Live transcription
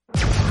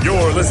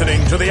You're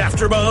listening to the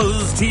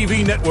AfterBuzz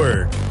TV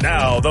network,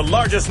 now the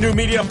largest new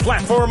media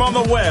platform on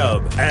the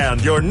web, and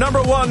your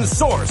number one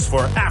source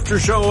for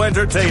after-show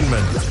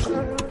entertainment.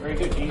 Very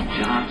good, Gene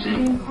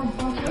Johnson.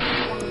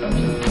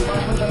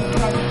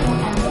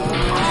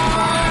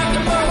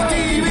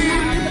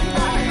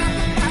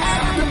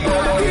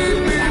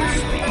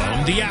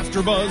 The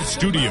AfterBuzz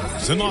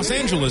Studios in Los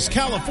Angeles,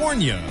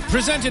 California.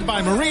 Presented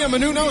by Maria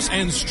Menounos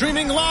and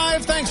streaming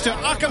live thanks to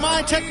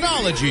Akamai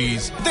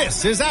Technologies.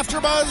 This is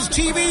AfterBuzz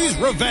TV's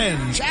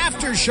Revenge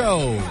After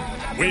Show.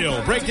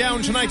 We'll break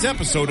down tonight's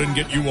episode and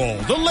get you all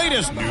the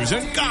latest news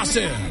and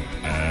gossip.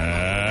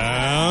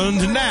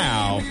 And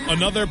now,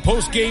 another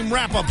post-game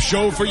wrap-up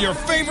show for your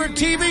favorite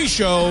TV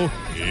show.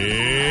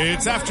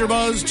 It's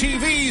AfterBuzz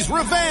TV's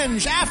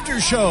Revenge After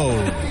Show.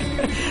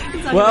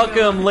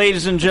 Welcome,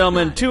 ladies and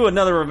gentlemen, to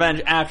another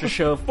Revenge After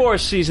Show for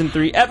Season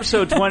 3,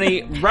 Episode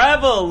 20,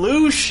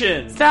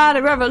 Revolution. Start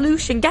a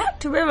revolution, got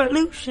to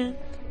revolution.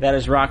 That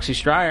is Roxy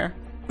Stryer.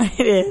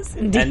 It is,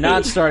 indeed. And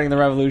not starting the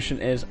revolution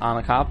is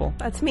Anna Koppel.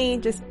 That's me,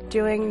 just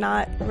doing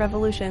not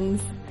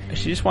revolutions.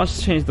 She just wants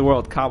to change the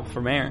world. Koppel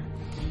for mayor.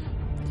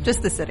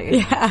 Just the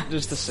city. Yeah.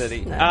 Just the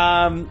city.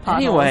 No.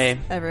 Anyway,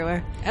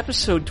 everywhere.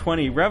 Episode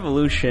 20,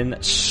 Revolution.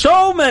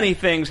 So many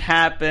things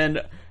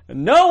happened.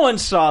 No one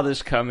saw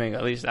this coming.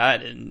 At least I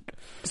didn't.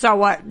 So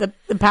what? The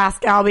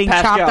Pascal being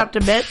chopped up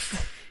to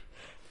bits?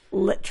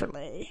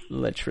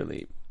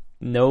 Literally.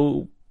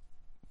 No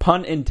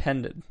pun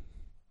intended.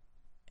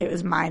 It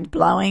was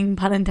mind-blowing,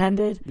 pun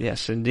intended.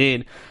 Yes,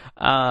 indeed.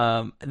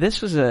 We'll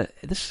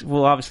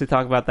obviously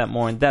talk about that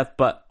more in depth,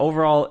 but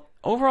overall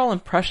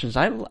impressions,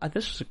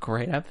 this was a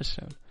great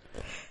episode.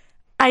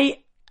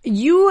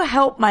 You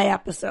help my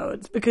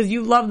episodes because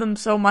you love them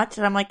so much,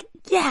 and I'm like,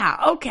 yeah,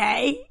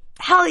 okay,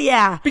 hell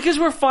yeah. Because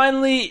we're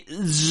finally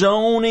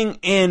zoning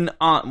in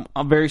on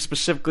very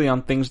specifically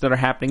on things that are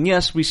happening.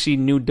 Yes, we see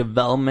new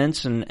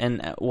developments,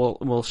 and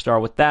we'll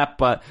start with that.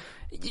 But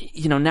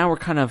now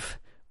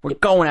we're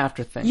going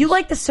after things. You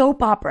like the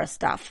soap opera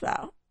stuff,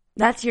 though.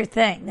 That's your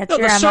thing. That's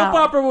your the MO. Soap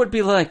opera would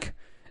be like,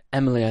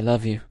 Emily, I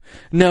love you.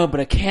 No, but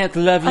I can't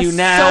love you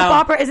now. Soap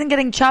opera isn't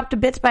getting chopped to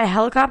bits by a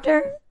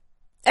helicopter?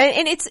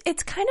 And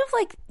it's kind of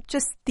like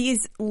just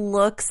these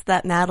looks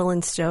that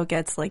Madeline Stowe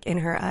gets like in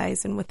her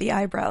eyes and with the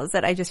eyebrows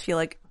that I just feel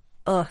like,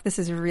 ugh, this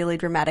is really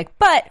dramatic.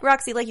 But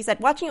Roxy, like you said,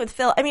 watching it with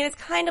Phil, I mean, it's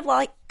kind of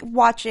like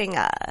watching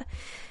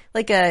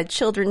like a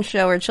children's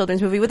show or a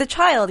children's movie with a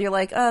child. You're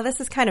like, oh,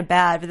 this is kind of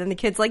bad. But then the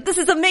kid's like, this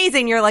is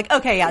amazing. You're like,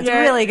 okay, yeah, it's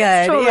really good.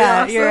 It's totally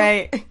awesome. You're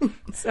right.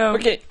 So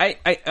okay,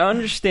 I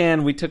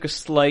understand we took a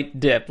slight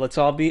dip. Let's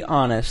all be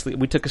honest.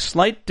 We took a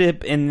slight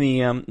dip in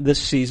the this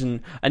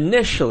season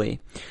initially,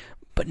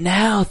 but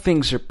now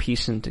things are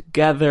piecing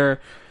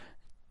together,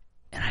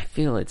 and I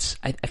feel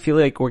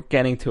like we're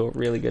getting to a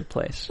really good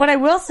place. what I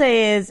will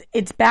say is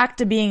it's back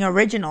to being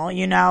original.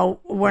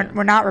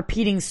 We're not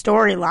repeating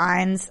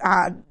storylines.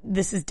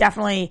 This is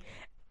definitely.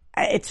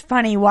 It's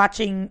funny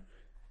watching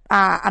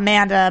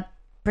Amanda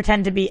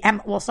pretend to be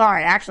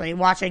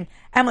watching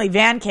Emily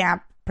Van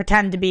Camp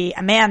pretend to be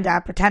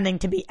Amanda, pretending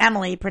to be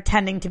Emily,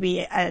 pretending to be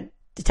a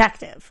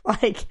detective.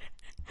 Like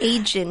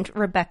Agent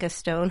Rebecca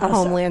Stone,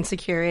 Homeland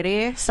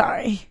Security.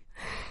 Sorry,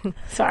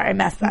 I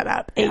messed that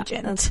up.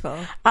 Agent. That's cool.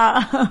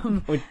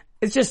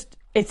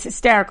 It's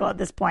hysterical at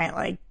this point.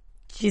 Like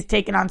she's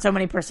taken on so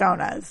many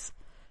personas.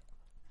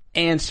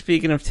 And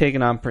speaking of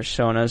taking on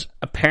personas,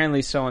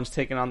 apparently someone's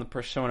taken on the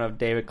persona of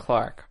David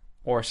Clark.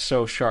 Or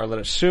so Charlotte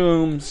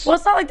assumes. Well,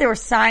 it's not like they were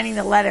signing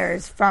the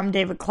letters from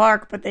David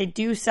Clark, but they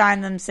do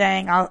sign them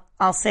saying,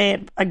 I'll say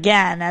it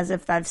again as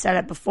if I've said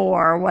it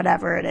before or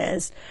whatever it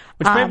is.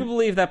 Which made me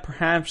believe that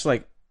perhaps,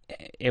 like,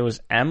 it was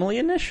Emily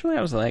initially.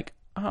 I was like,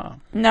 oh.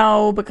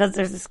 No, because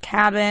there's this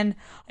cabin.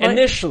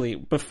 Initially,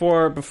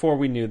 before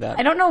we knew that.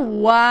 I don't know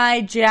why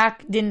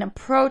Jack didn't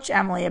approach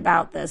Emily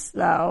about this,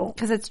 though.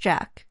 Because it's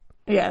Jack.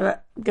 Yeah,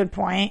 good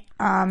point.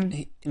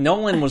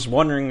 Nolan was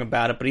wondering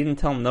about it, but he didn't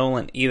tell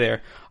Nolan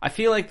either. I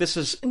feel like this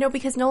is... No,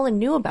 because Nolan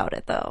knew about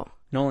it, though.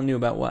 Nolan knew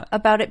about what?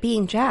 About it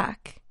being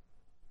Jack.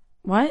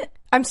 What?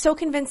 I'm so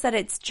convinced that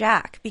it's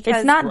Jack, because...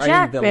 It's not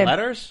Jack, the babe.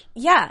 letters?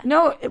 Yeah.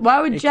 No,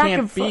 why would Jack... It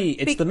can't be.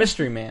 It's the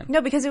mystery man.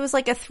 No, because it was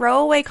like a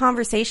throwaway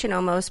conversation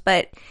almost,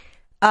 but...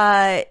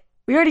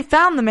 we already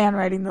found the man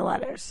writing the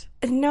letters.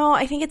 No,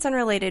 I think it's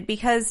unrelated,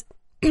 because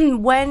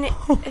when...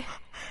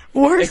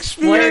 Worst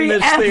Explain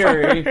this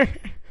ever. theory.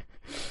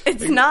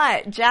 It's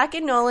not. Jack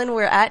and Nolan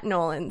were at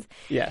Nolan's.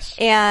 Yes.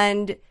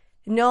 And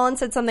Nolan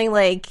said something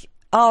like,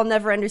 I'll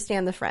never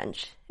understand the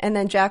French. And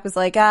then Jack was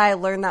like, I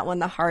learned that one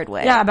the hard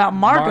way. Yeah, about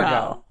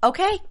Margot.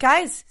 Okay,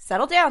 guys,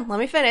 settle down. Let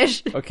me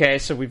finish. Okay,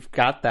 so we've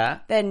got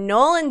that. Then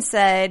Nolan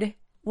said,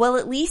 well,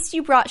 at least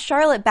you brought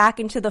Charlotte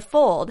back into the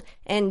fold.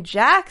 And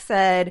Jack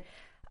said,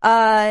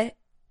 and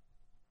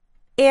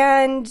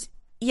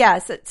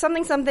yes,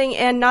 something,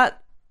 and not...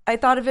 I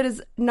thought of it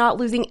as not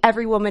losing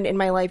every woman in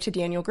my life to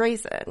Daniel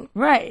Grayson.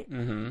 Right.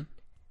 Mm-hmm.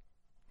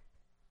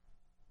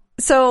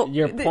 So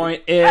your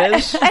point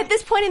is at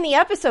this point in the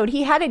episode,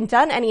 he hadn't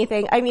done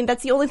anything. I mean,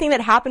 that's the only thing that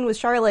happened with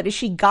Charlotte is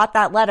she got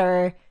that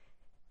letter.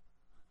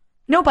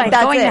 No, by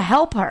That's going it. to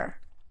help her.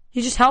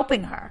 He's just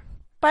helping her.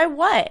 By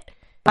what?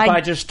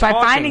 By just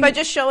talking. By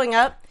just showing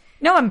up?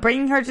 No, and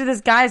bringing her to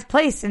this guy's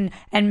place and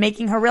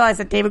making her realize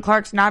that David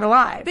Clark's not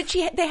alive. But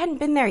they hadn't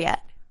been there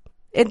yet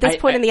at this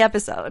point in the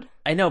episode.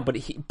 I know, but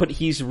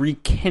he's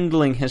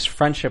rekindling his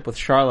friendship with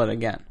Charlotte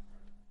again.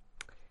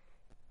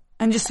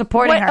 And just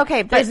supporting her.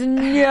 Okay, but there's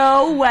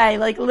no way,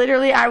 like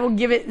literally, I will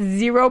give it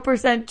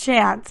 0%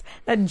 chance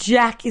that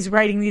Jack is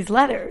writing these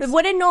letters.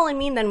 what did Nolan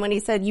mean then when he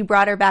said you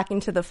brought her back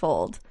into the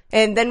fold?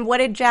 And then what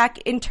did Jack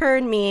in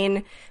turn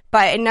mean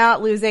by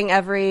not losing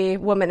every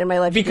woman in my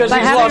life? Because By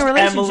he's having a lost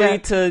Emily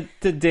relationship.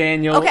 to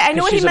Daniel. Okay, I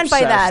know what he meant by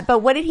obsessed. that,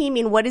 but what did he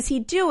mean? What is he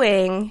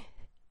doing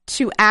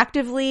to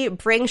actively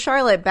bring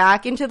Charlotte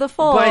back into the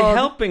fold? By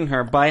helping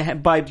her,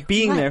 by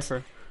being there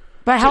for...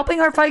 By helping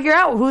her figure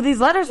out who these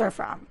letters are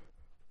from.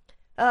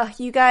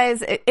 You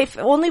guys, if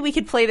only we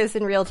could play this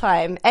in real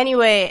time.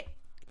 Anyway...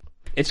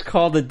 It's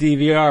called a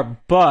DVR,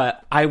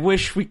 but I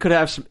wish we could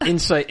have some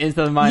insight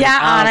into the mind of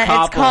Alan Anna,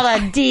 Koppel. it's called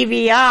a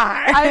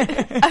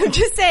DVR. I'm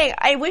just saying,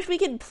 I wish we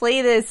could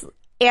play this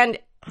and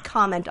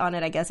comment on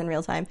it, I guess, in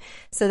real time,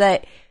 so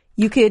that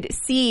you could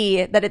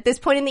see that at this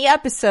point in the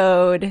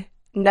episode,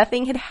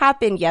 nothing had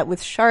happened yet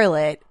with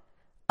Charlotte,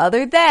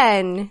 other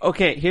than...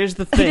 Okay, here's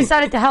the He thing.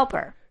 decided to help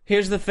her.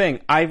 Here's the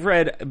thing. I've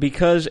read,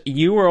 because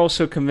you were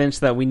also convinced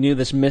that we knew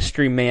this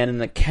mystery man in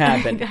the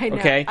cabin. I know.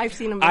 Okay? I've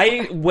seen him before.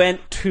 I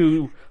went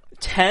to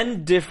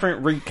 10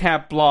 different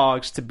recap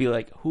blogs to be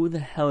like, who the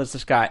hell is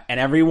this guy? And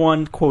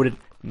everyone quoted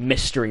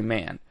mystery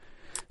man.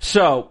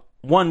 So,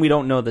 1, we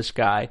don't know this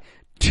guy.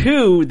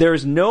 2,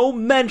 there's no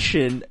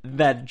mention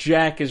that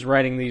Jack is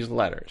writing these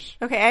letters.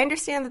 Okay, I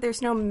understand that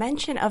there's no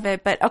mention of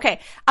it, but okay,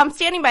 I'm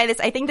standing by this.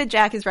 I think that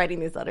Jack is writing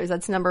these letters.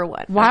 That's number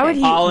 1. Why Okay. would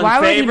he? All in Why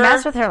would he favor?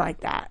 mess with her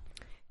like that?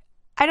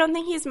 I don't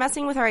think he's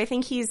messing with her. I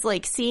think he's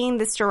like seeing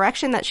this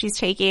direction that she's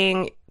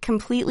taking,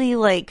 completely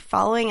like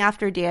following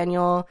after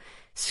Daniel,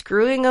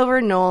 screwing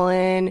over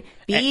Nolan,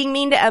 being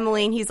mean to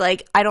Emily, and he's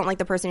like, I don't like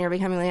the person you're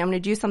becoming. Like, I'm going to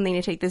do something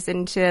to take this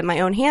into my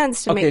own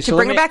hands to Okay, so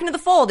bring let her me- back into the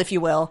fold, if you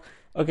will.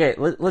 Okay,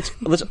 let's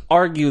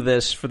argue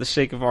this for the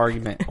sake of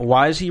argument.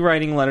 Why is he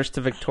writing letters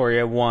to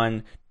Victoria?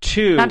 1,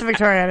 2. Not to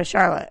Victoria, to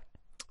Charlotte.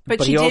 But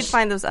But she he did also-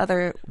 find those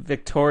other.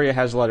 Victoria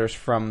has letters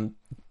from...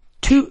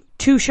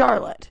 To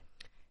Charlotte.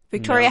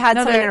 Victoria had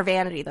No, some in they're- her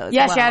vanity, though. As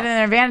Yeah, well. she had in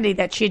her vanity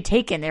that she had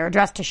taken. They were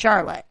addressed to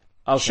Charlotte.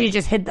 Okay. She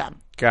just hid them.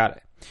 Got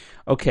it.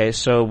 Okay,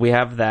 so we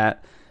have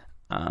that.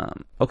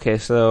 Okay,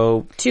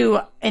 so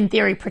In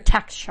theory,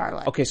 protect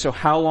Charlotte. Okay, so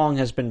how long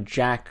has been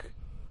Jack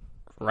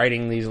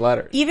writing these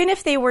letters? Even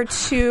if they were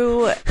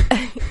to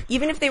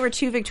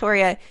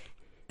Victoria,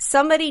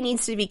 somebody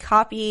needs to be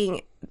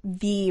copying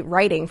the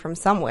writing from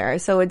somewhere.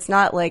 So it's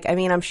not like, I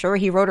mean, I'm sure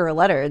he wrote her a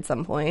letter at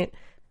some point.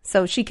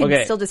 So she can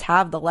Okay. still just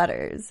have the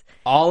letters.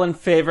 All in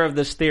favor of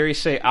this theory,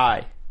 say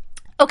aye.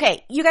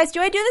 Okay, you guys, do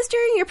I do this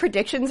during your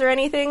predictions or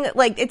anything?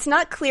 Like, it's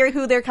not clear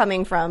who they're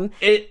coming from.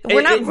 We're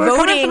not We're coming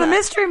voting. from the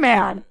mystery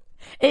man.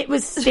 It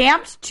was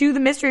stamped to the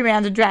mystery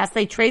man's address.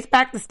 They traced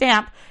back the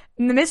stamp,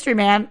 and the mystery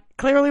man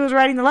clearly was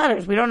writing the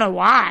letters. We don't know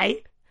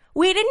why.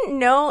 We didn't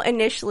know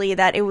initially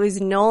that it was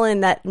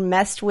Nolan that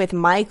messed with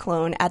my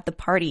clone at the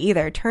party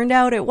either. Turned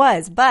out it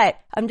was, but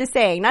I'm just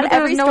saying, not But there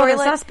every was no other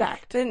storyline.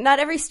 suspect. Not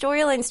every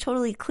storyline is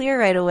totally clear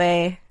right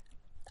away.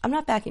 I'm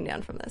not backing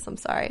down from this. I'm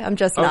sorry. I'm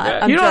just not. Okay.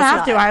 I'm You don't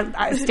just have not.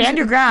 to. I stand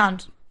your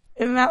ground.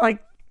 Isn't that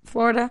like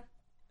Florida?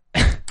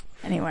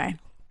 Anyway,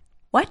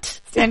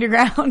 What? stand your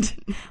ground.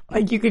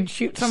 Like you could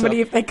shoot somebody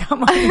So- if they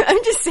come on.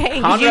 I'm just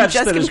saying. Conrad Did you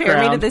just stood his compare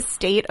me to ground. the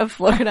state of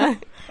Florida?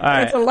 All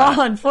right. It's a law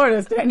in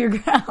Florida. Stand your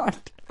ground.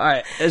 All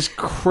right. As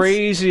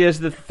crazy as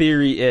the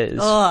theory is,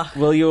 Ugh.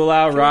 will you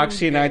allow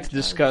Roxy and I to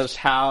discuss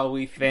how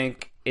we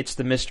think it's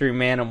the mystery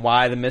man and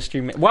why the mystery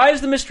man... Why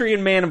is the mystery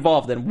man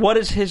involved in? What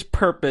is his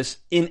purpose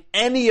in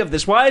any of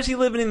this? Why is he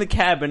living in the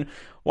cabin?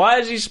 Why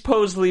is he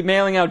supposedly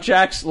mailing out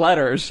Jack's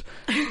letters?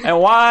 And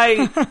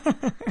why,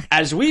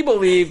 as we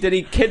believe, did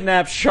he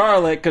kidnap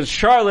Charlotte? Because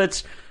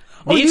Charlotte's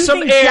Or you needs some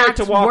think air Jack's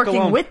to walk working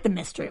alone. with the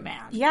mystery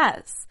man?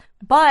 Yes.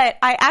 But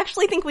I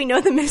actually think we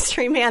know the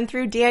mystery man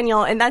through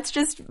Daniel, and that's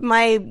just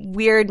my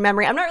weird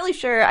memory. I'm not really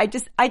sure. I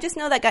just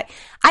know that guy.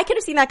 I could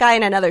have seen that guy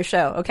in another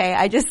show, okay?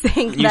 I just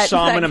think You that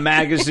saw him in a that-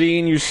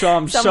 magazine. You saw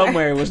him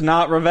somewhere. It was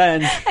not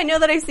revenge. I know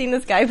that I've seen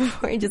this guy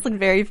before. He just looked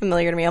very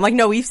familiar to me. I'm like,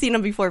 no, we've seen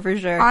him before for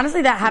sure.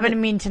 Honestly, that happened to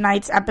me in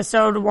tonight's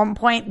episode. At one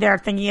point, they're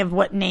thinking of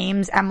what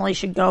names Emily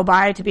should go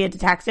by to be a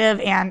detective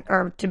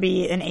or to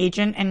be an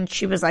agent, and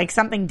she was like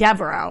something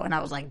Devereaux, and I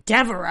was like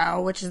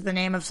Devereaux, which is the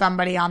name of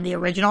somebody on the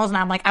originals, and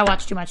I'm like, I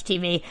watch too much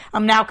TV.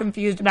 I'm now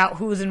confused about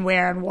who's and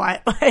where and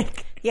what.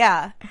 Like,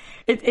 Yeah.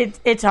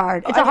 it's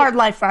hard. It's a hard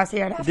life for us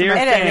here at Dear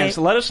AfterBuzz. fans,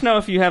 let us know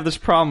if you have this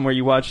problem where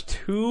you watch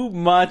too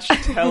much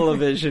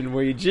television,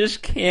 where you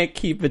just can't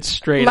keep it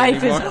straight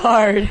Life anymore. is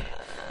hard.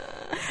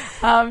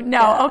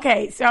 No,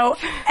 okay. So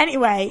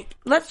anyway,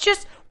 let's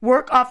just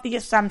work off the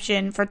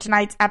assumption for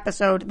tonight's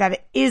episode that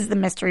it is the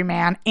mystery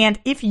man. And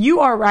if you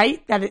are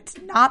right that it's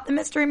not the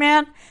mystery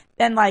man,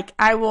 then like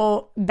I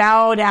will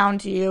bow down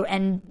to you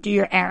and do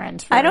your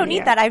errands. I don't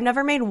need that. I've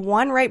never made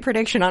one right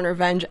prediction on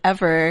Revenge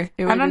ever.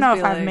 I don't know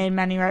if I've made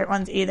many right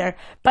ones either.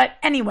 But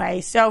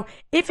anyway, so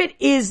if it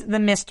is the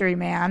Mystery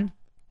Man,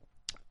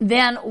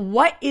 then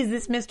what is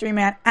this Mystery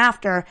Man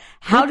after?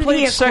 How did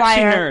he acquire?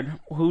 Sexy Nerd?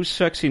 Who's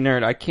Sexy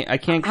Nerd? I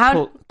can't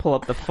pull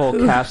up the full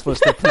cast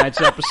list of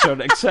tonight's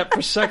episode except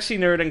for Sexy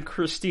Nerd and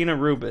Christina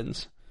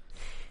Rubens.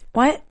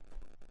 What?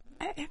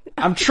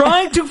 I'm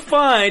trying to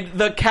find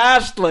the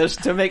cast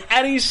list to make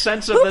any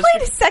sense of this. Who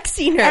played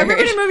Sexy Nerd?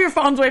 Everybody move your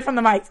phones away from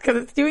the mics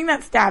because it's doing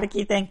that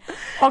staticky thing.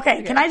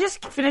 Okay, can I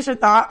just finish a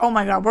thought? Oh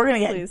my god, we're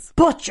going to get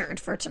butchered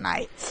for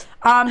tonight.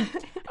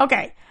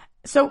 Okay,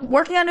 so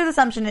working under the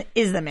assumption it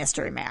is the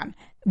Mystery Man.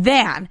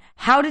 Then,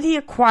 how did he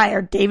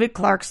acquire David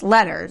Clark's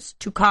letters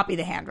to copy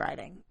the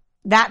handwriting?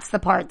 That's the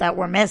part that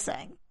we're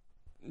missing.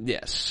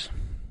 Yes.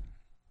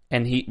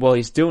 And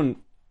he's doing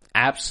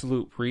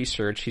absolute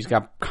research. He's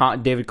got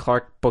David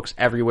Clark books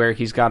everywhere.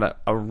 He's got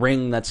a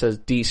ring that says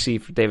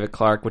DC for David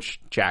Clark, which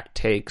Jack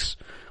takes.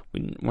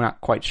 We're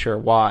not quite sure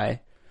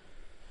why.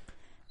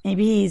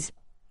 Maybe he's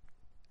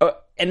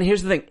and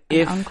here's the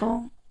thing.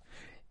 Uncle?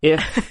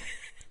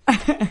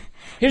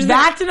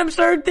 That's an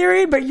absurd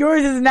theory, but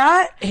yours is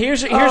not?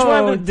 Here's what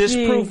I'm going to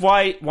disprove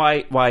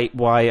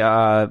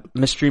why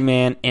Mystery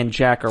Man and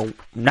Jack are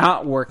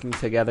not working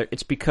together.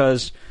 It's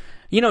because,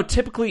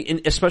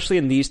 typically, especially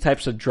in these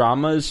types of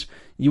dramas,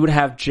 you would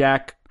have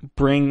Jack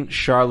bring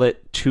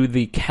Charlotte to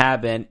the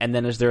cabin, and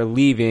then as they're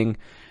leaving,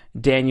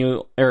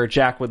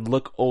 Jack would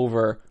look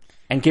over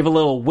and give a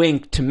little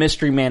wink to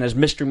Mystery Man as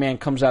Mystery Man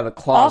comes out of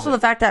the closet. Also the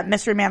fact that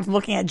Mystery Man's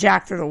looking at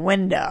Jack through the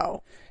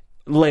window.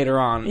 Later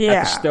on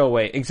at the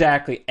stowaway.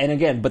 Exactly. And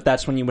again, but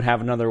that's when you would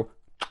have another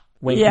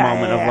wink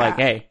moment of like,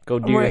 hey, go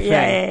do your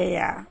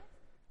thing.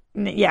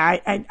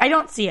 Yeah, I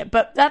don't see it,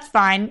 but that's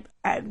fine.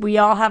 We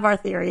all have our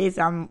theories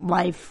on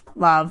life,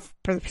 love,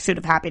 pursuit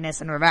of happiness,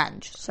 and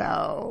revenge.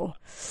 So,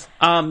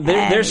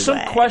 there's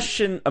some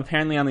question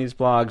apparently on these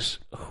blogs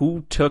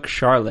who took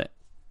Charlotte.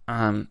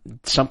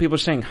 Some people are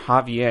saying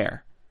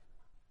Javier.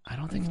 I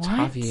don't think it's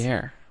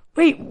Javier.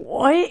 Wait,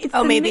 what? It's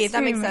maybe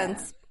that makes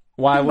sense.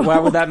 Why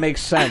would that make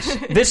sense?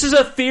 This is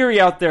a theory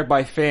out there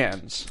by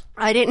fans.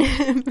 I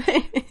didn't.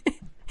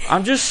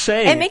 I'm just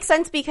saying. It makes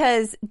sense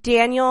because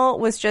Daniel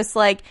was just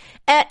like,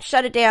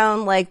 shut it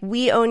down. Like,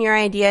 we own your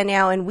idea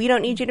now and we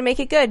don't need you to make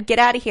it good. Get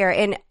out of here.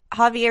 And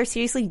Javier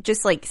seriously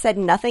just like said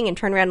nothing and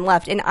turned around and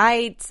left. And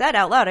I said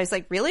out loud, I was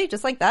like, really?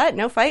 Just like that?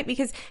 No fight?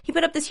 Because he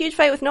put up this huge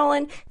fight with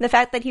Nolan. And the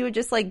fact that he would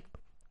just like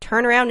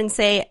turn around and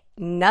say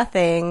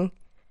nothing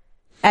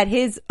at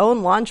his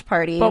own launch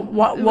party. But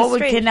what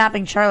would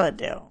kidnapping Charlotte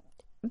do?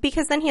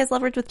 Because then he has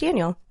leverage with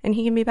Daniel, and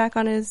he can be back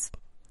on his.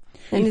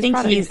 You think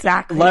he's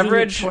that crazy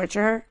leverage to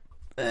torture her?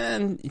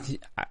 And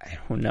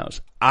who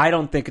knows? I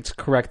don't think it's a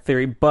correct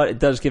theory, but it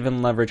does give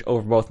him leverage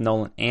over both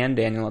Nolan and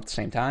Daniel at the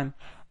same time.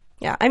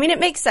 Yeah, I mean it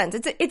makes sense.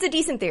 It's a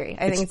decent theory.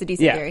 I think it's a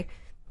decent theory.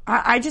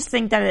 I just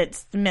think that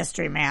it's the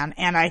Mystery Man,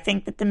 and I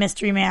think that the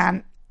Mystery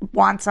Man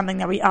wants something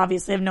that we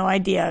obviously have no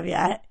idea of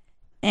yet,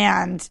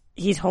 and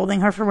he's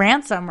holding her for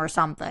ransom or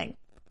something.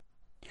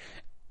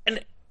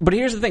 But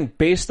here's the thing,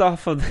 based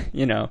off of,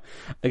 again,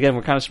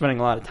 we're kind of spending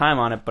a lot of time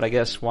on it, but I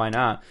guess why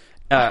not?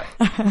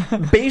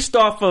 Based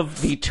off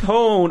of the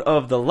tone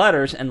of the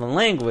letters and the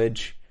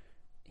language,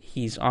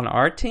 he's on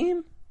our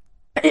team?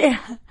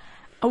 Yeah.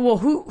 Well,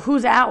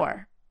 who's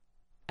our?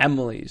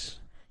 Emily's.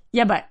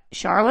 Yeah, but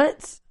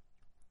Charlotte's?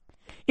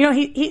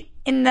 He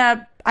in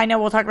the, I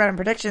know we'll talk about it in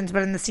predictions,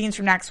 but in the scenes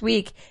from next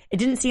week, it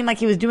didn't seem like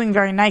he was doing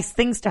very nice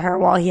things to her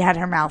while he had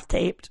her mouth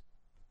taped.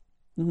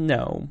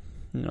 No,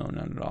 not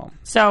at all.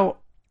 So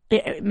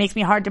it makes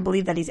me hard to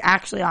believe that he's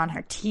actually on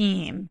her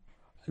team.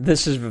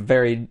 This is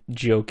very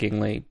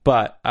jokingly,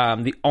 but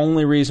the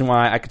only reason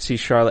why I could see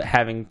Charlotte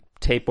having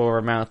tape over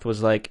her mouth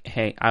was like,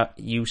 hey,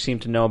 you seem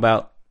to know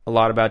a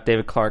lot about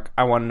David Clark.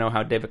 I want to know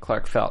how David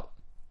Clark felt.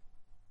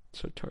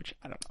 So, Torch,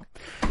 I don't know.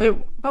 Wait,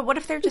 but what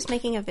if they're just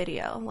making a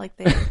video? Like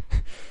they...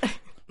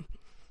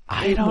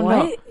 I don't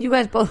know. You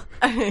guys both...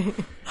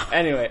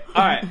 Anyway,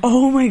 all right.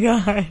 Oh, my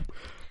God.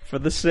 For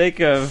the sake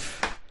of...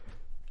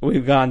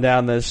 We've gone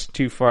down this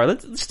too far.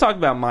 Let's talk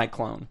about My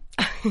Clone.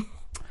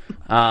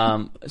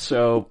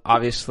 So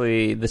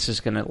obviously this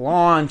is going to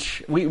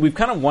launch. We've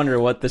kind of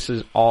wondered what this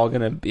is all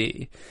going to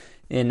be,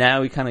 and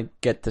now we kind of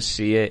get to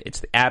see it.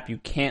 It's the app you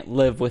can't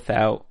live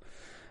without.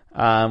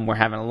 We're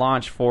having a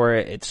launch for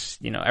it. It's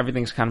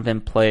everything's kind of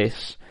in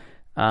place.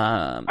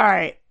 All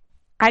right,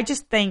 I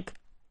just think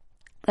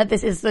that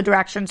this is the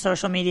direction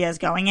social media is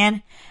going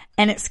in,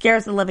 and it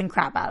scares the living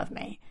crap out of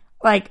me.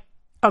 Like.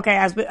 Okay,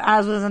 as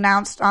was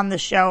announced on the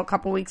show a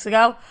couple weeks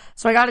ago,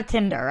 so I got a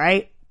Tinder,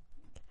 right?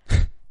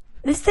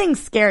 This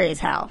thing's scary as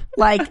hell.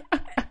 Like,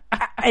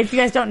 if you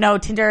guys don't know,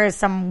 Tinder is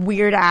some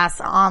weird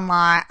ass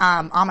online,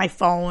 on my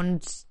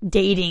phone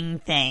dating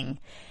thing,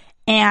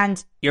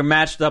 and you're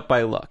matched up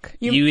by look.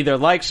 You either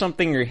like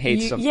something or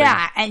hate something.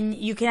 Yeah, and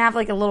you can have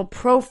like a little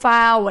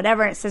profile,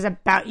 whatever it says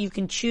about. You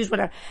can choose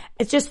whatever.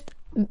 It's just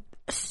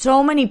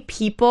so many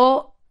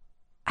people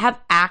have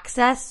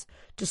access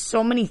to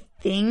so many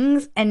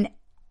things, and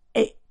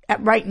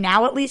right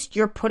now at least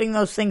you're putting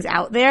those things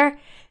out there.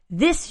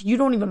 This, you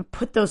don't even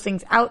put those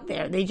things out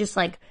there. They just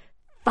like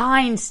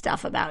find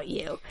stuff about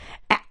you.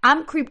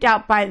 I'm creeped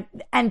out by,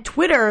 and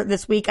Twitter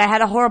this week I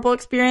had a horrible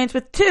experience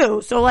with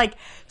too. So like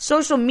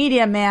social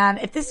media, man,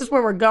 if this is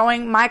where we're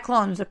going, my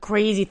clone's a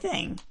crazy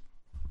thing.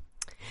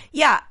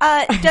 Yeah,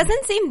 it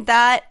doesn't seem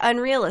that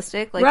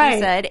unrealistic, like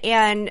you said.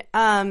 And,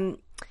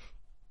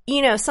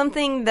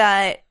 something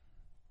that,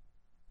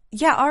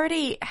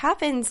 already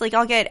happens. Like,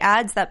 I'll get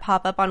ads that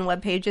pop up on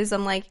web pages.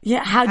 I'm like,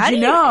 how do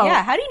you know?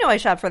 Yeah, how do you know I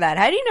shop for that?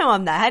 How do you know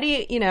I'm that? How do you,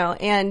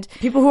 and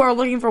people who are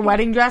looking for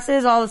wedding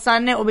dresses, all of a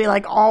sudden it will be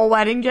like all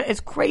wedding dresses. It's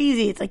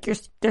crazy. It's like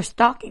they're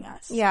stalking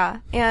us. Yeah.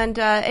 And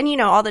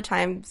all the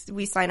time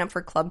we sign up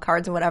for club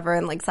cards and whatever,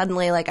 and like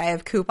suddenly like I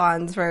have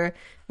coupons for,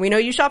 we know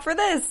you shop for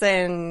this,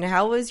 and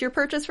how was your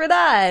purchase for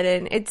that?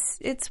 And it's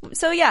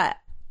so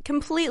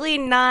completely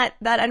not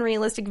that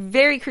unrealistic.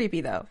 Very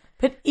creepy though.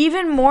 But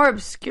even more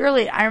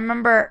obscurely, I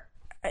remember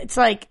it's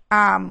like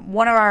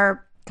one of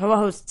our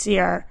co-hosts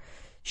here,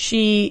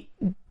 she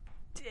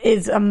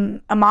is a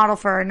model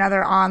for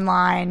another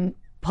online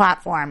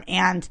platform,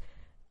 and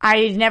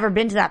I'd never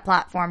been to that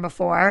platform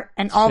before.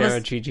 And all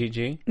Sarah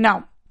GGG?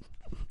 No.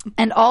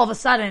 And all of a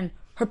sudden,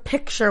 her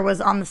picture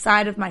was on the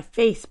side of my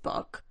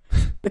Facebook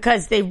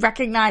because they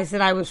recognized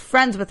that I was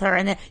friends with her.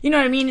 And then, you know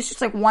what I mean? It's just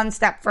like one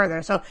step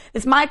further. So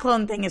this My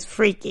Clone thing is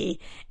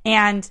freaky.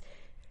 And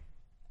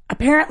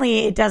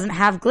apparently it doesn't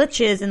have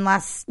glitches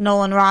unless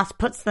Nolan Ross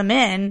puts them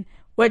in,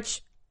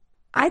 which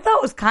I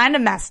thought was kind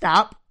of messed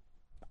up.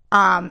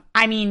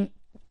 I mean,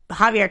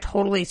 Javier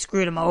totally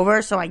screwed him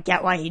over, so I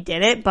get why he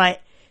did it,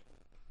 but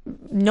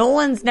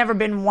Nolan's never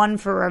been one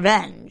for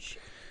revenge.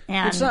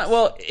 And it's not,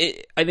 well,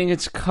 I think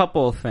it's a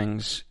couple of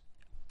things.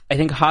 I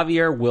think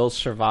Javier will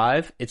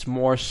survive. It's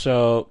more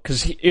so,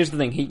 because here's the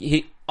thing,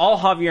 he all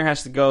Javier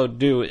has to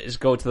do is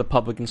go to the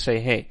public and say,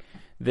 hey,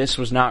 this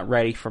was not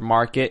ready for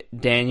market.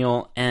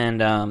 Daniel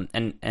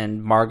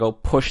and Margot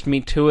pushed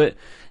me to it,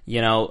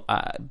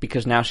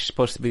 because now she's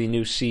supposed to be the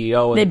new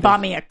CEO. They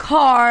bought me a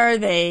car.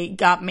 They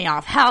got me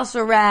off house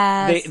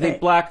arrest. They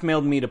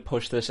blackmailed me to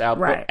push this out,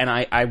 right. And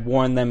I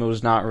warned them it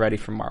was not ready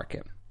for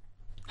market.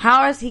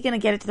 How is he going to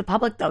get it to the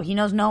public, though? He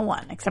knows no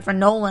one except for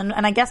Nolan,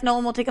 and I guess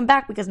Nolan will take him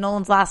back because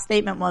Nolan's last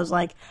statement was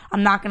like,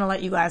 I'm not going to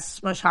let you guys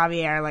smush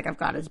Javier, like I've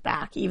got his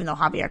back, even though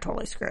Javier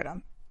totally screwed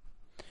him.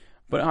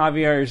 But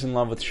Javier is in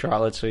love with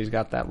Charlotte, so he's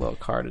got that little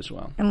card as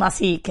well. Unless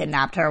he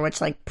kidnapped her, which,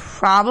 like,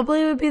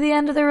 probably would be the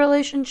end of their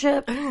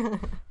relationship.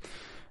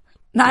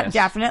 Not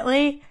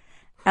definitely.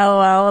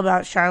 LOL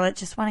about Charlotte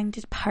just wanting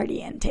to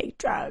party and take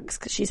drugs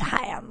because she's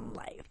high on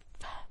life.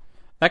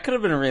 That could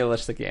have been a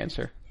realistic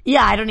answer.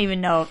 Yeah, I don't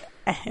even know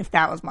if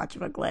that was much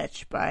of a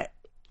glitch, but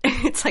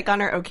it's like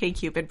on her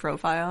OkCupid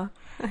profile.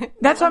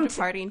 That's what I'm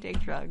party and take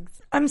drugs.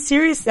 I'm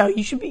serious though.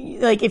 You should be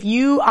like,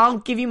 I'll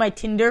give you my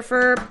Tinder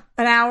for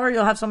an hour.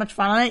 You'll have so much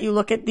fun on it. You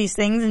look at these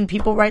things and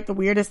people write the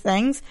weirdest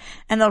things,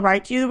 and they'll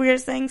write to you the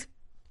weirdest things,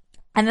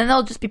 and then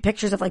they'll just be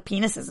pictures of like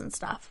penises and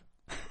stuff.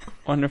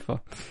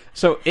 Wonderful.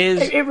 So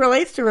it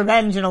relates to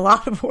revenge in a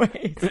lot of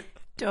ways.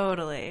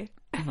 Totally.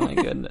 Oh my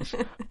goodness.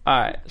 All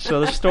right. So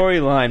the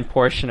storyline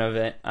portion of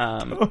it.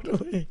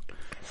 Totally.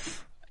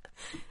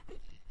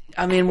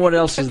 I mean, what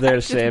else is there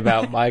to say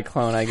about My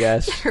Clone, I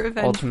guess?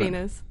 Revenge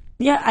penis.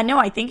 Yeah, I know.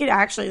 I think it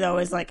actually, though,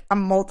 is like a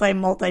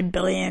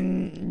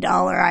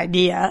multi-billion-dollar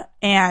idea.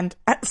 And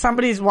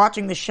somebody's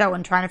watching the show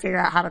and trying to figure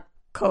out how to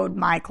code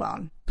My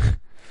Clone.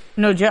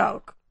 No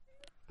joke.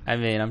 I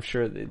mean, I'm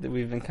sure that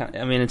we've been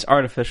it's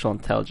artificial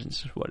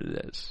intelligence is what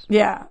it is.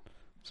 Yeah.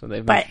 So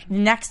but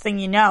next thing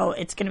you know,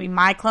 it's going to be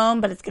My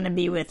Clone, but it's going to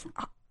be with,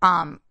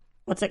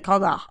 what's it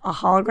called? A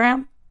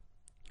hologram?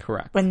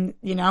 Correct.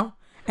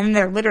 And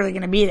they're literally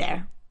going to be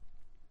there.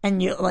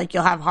 And you'll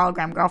have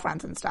hologram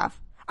girlfriends and stuff.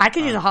 I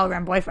could use a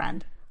hologram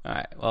boyfriend. All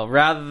right. Well,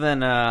 rather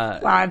than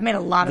I've made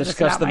a lot of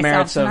discuss this the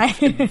merits of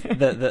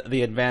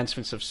the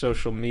advancements of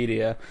social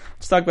media,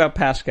 let's talk about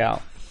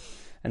Pascal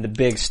and the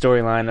big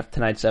storyline of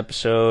tonight's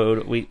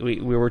episode. We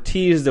were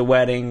teased a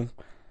wedding.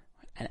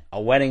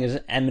 A wedding is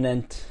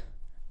imminent.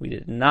 We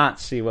did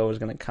not see what was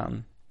going to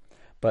come,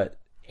 but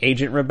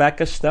Agent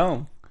Rebecca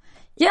Stone.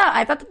 Yeah,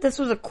 I thought that this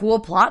was a cool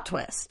plot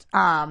twist.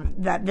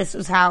 That this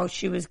was how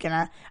she was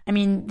gonna. I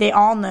mean, they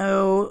all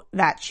know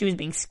that she was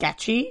being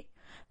sketchy.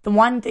 The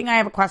one thing I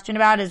have a question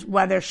about is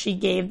whether she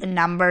gave the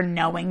number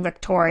knowing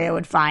Victoria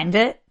would find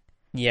it.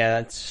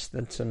 Yeah,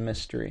 that's a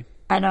mystery.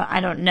 I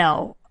don't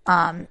know.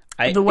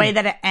 The way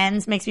that it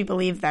ends makes me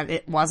believe that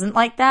it wasn't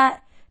like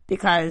that,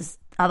 because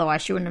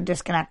otherwise she wouldn't have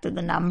disconnected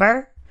the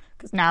number.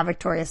 Because now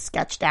Victoria's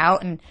sketched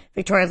out, and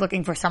Victoria's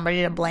looking for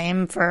somebody to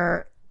blame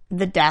for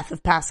the death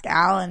of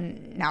Pascal,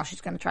 and now she's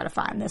going to try to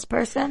find this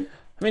person.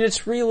 I mean,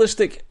 it's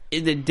realistic.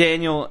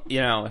 Daniel,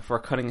 if we're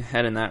cutting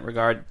ahead in that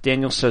regard,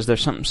 Daniel says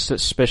there's something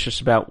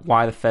suspicious about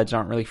why the feds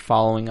aren't really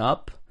following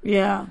up.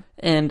 Yeah.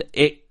 And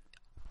it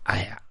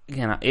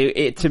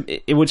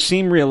would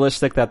seem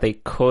realistic that they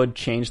could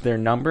change their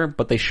number,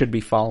 but they should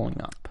be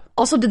following up.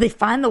 Also, did they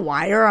find the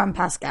wire on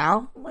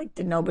Pascal? Like,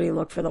 did nobody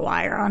look for the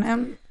wire on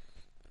him?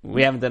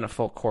 We haven't done a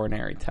full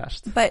coronary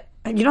test. But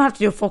You don't have to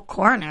do a full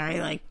coronary.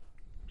 Like,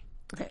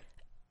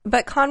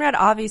 but Conrad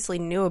obviously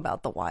knew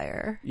about The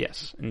Wire.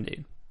 Yes,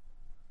 indeed.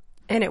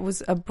 And it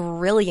was a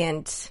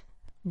brilliant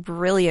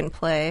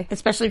play.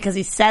 especially because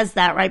he says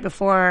that right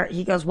before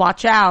he goes,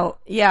 "Watch out,"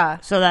 Yeah.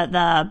 so that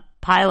the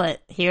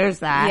pilot hears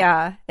that.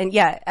 Yeah. And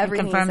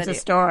everything he confirms said, the he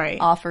story.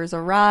 offers a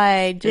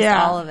ride, just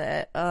Yeah. all of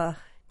it.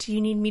 Do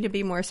you need me to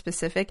be more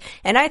specific?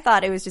 And I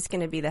thought it was just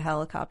going to be the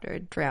helicopter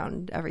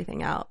drowned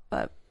everything out,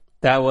 but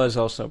That was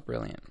also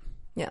brilliant.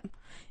 yeah.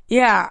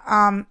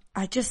 Yeah.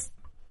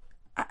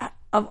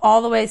 Of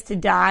all the ways to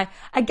die,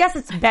 I guess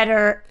it's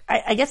better.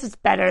 I guess it's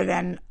better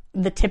than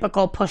the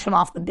typical push him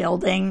off the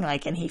building,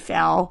 like, and he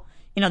fell.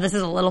 This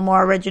is a little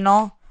more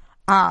original.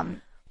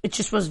 It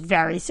just was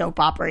very soap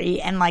opera-y,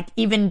 and like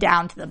even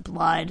down to the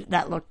blood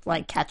that looked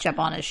like ketchup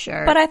on his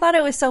shirt. But I thought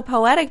it was so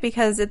poetic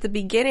because at the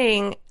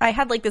beginning, I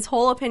had like this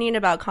whole opinion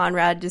about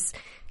Conrad just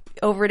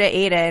over to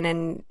Aiden,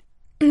 and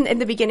in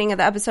the beginning of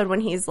the episode when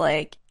he's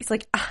like,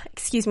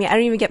 excuse me, I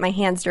don't even get my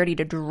hands dirty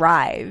to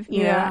drive,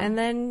 you know? And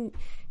then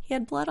he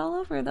had blood all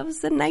over. That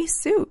was a nice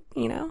suit,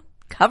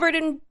 covered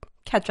in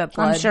ketchup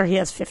blood. I'm sure he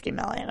has 50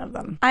 million of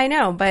them. I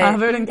know, but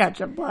Covered in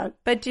ketchup blood.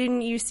 But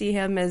didn't you see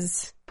him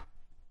as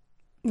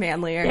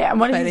manlier? Yeah, and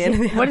by the end of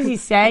the what does he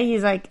say?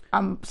 He's like,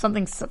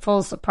 something full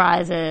of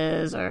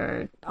surprises,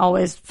 or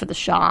always for the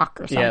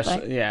shock, or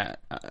something. Yes,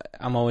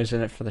 I'm always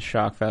in it for the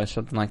shock value,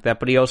 something like that.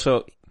 But he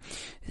also,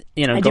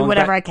 I do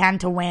whatever I can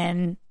to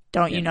win.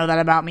 Don't you know that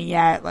about me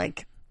yet?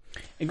 Like,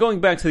 and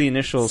going back to the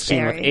initial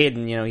scene with Scary.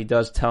 Aiden, he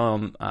does tell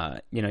him,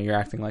 you're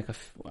acting like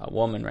a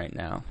woman right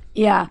now.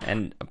 yeah.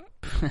 And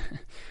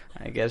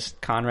I guess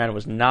Conrad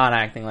was not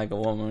acting like a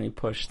woman when he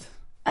pushed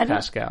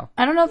Pascal.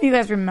 I don't know if you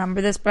guys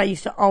remember this, but I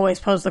used to always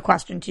pose the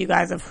question to you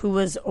guys of who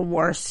was a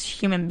worse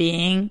human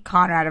being,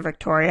 Conrad or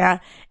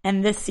Victoria.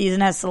 And this season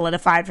has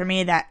solidified for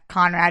me that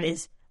Conrad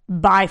is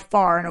by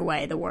far and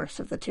away the worst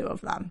of the two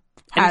of them.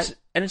 And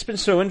it's been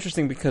so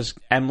interesting because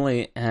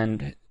Emily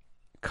and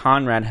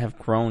Conrad have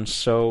grown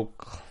so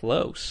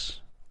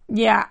close.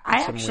 Yeah,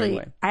 I some weird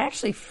way.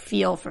 actually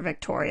feel for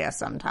Victoria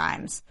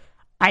sometimes.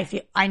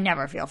 I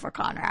never feel for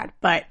Conrad,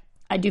 but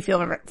I do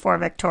feel for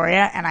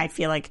Victoria, and I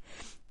feel like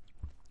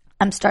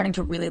I'm starting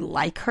to really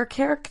like her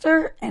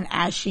character, and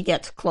as she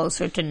gets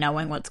closer to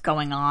knowing what's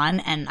going on,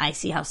 and I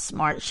see how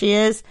smart she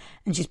is,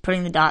 and she's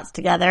putting the dots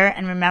together,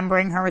 and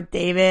remembering her with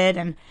David,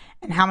 and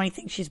how many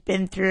things she's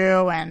been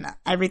through, and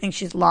everything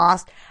she's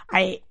lost,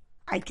 I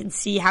can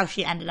see how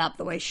she ended up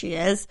the way she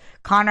is.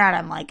 Conrad,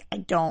 I'm like, I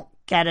don't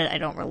get it, I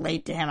don't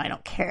relate to him, I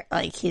don't care,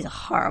 like, he's a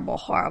horrible,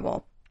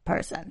 horrible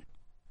person.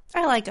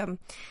 I like him.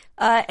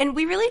 And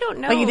we really don't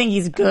know. But you think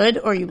he's good,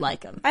 or you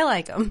like him? I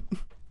like him.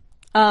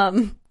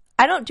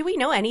 Do we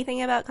know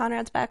anything about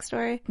Conrad's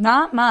backstory?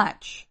 Not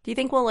much. Do you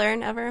think we'll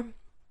learn ever?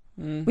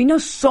 We know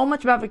so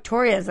much about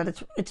Victoria's that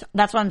it's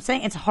that's what I'm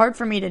saying. It's hard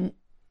for me to,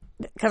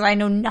 because I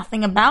know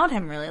nothing about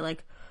him really.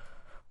 Like,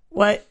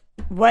 what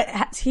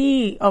has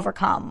he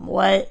overcome?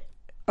 What,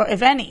 or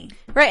if any?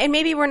 Right, and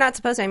maybe we're not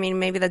supposed to. I mean,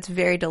 maybe that's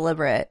very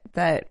deliberate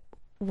that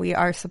we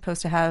are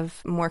supposed to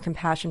have more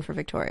compassion for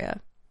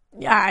Victoria.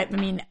 Yeah, I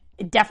mean,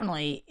 it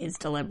definitely is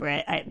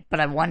deliberate.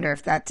 But I wonder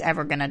if that's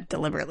ever going to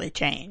deliberately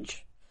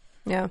change.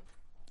 Yeah.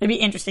 It'd be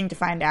interesting to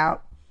find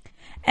out.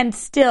 And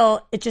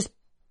still, it just,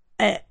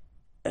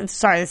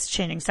 sorry, this is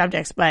changing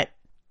subjects, but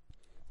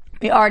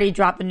we already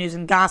dropped the news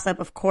and gossip,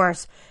 of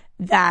course,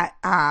 that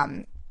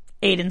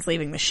Aiden's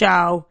leaving the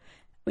show.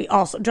 We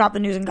also dropped the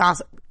news and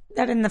gossip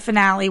that in the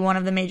finale, one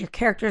of the major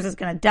characters is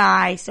going to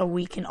die, so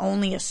we can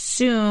only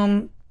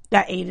assume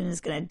that Aiden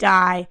is going to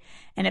die.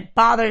 And it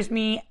bothers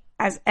me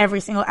as every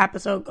single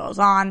episode goes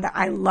on that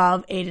I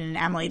love Aiden and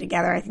Emily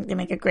together. I think they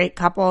make a great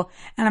couple,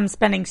 and I'm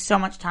spending so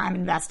much time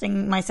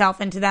investing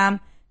myself into them,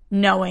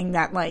 knowing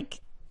that,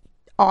 like,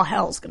 all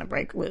hell's gonna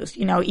break loose.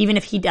 Even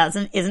if he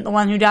isn't the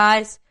one who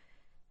dies,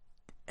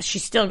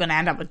 she's still gonna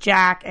end up with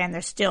Jack, and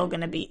there's still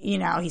gonna be,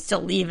 he's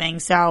still leaving.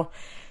 So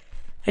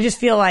I just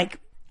feel like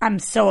I'm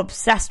so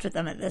obsessed with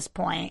them at this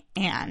point,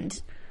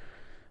 and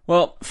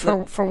well,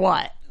 for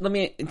what? Let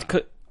me,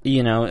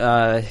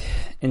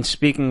 in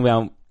speaking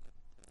about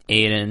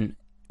Aiden,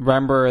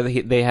 remember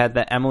they had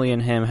that, Emily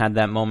and him had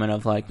that moment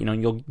of like,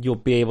 you'll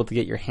be able to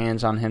get your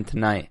hands on him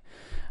tonight.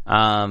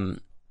 And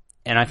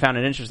I found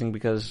it interesting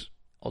because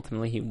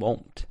ultimately he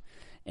won't.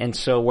 And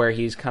so where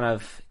he's kind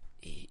of,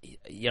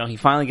 he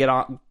finally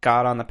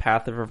got on the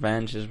path of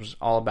revenge. It was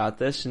all about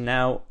this. And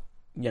now,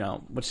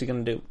 what's he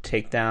going to do?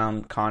 Take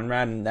down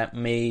Conrad? And that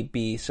may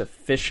be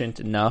sufficient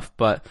enough,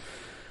 but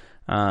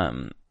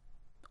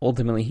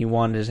ultimately, he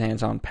wanted his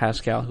hands on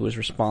Pascal, who was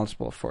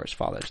responsible for his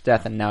father's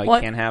death, and now he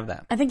can't have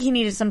that. I think he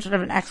needed some sort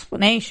of an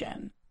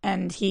explanation,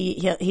 and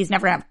he's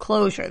never going to have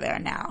closure there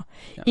now.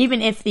 Yeah.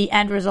 Even if the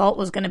end result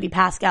was going to be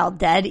Pascal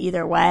dead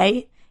either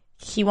way,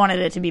 he wanted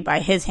it to be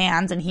by his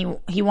hands, and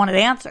he wanted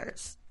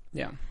answers.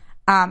 Yeah.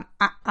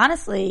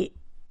 Honestly,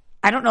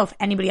 I don't know if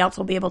anybody else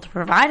will be able to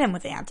provide him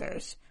with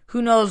answers.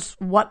 Who knows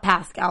what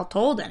Pascal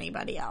told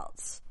anybody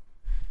else?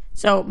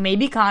 So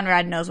maybe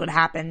Conrad knows what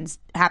happened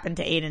to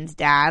Aiden's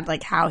dad,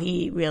 like how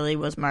he really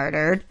was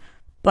murdered,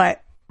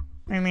 but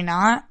maybe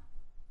not.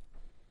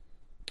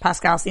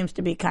 Pascal seems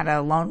to be kind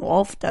of a lone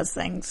wolf, does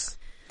things.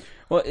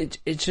 Well, it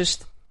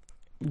just...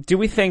 Do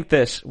we think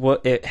this? Well,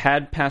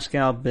 had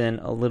Pascal been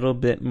a little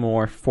bit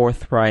more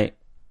forthright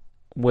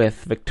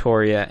with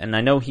Victoria, and I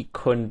know he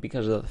couldn't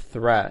because of the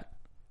threat,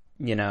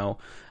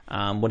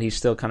 would he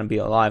still kind of be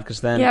alive?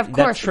 Because then, yeah, of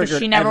course, because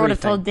she never would have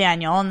everything. told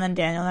Daniel, and then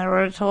Daniel never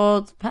would have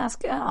told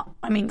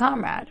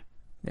Conrad.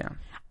 Yeah.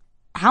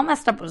 How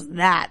messed up was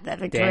that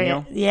Victoria?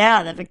 Daniel?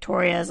 Yeah, that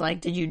Victoria is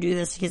like, "Did you do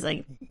this?" He's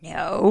like,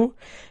 "No."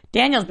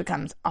 Daniel's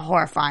becomes a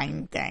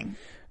horrifying thing.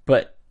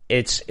 But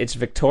it's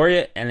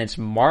Victoria and it's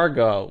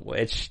Margot,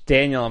 which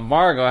Daniel and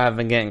Margot have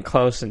been getting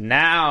close, and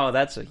now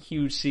that's a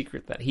huge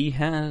secret that he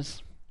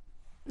has.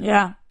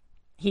 Yeah,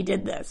 he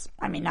did this.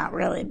 I mean, not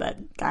really, but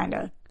kind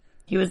of.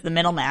 He was the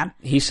middleman.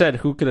 He said,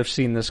 "Who could have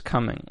seen this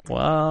coming?"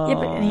 Well,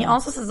 yeah, and he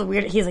also says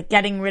he's like,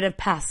 getting rid of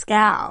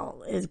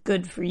Pascal is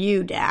good for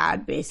you,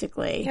 Dad,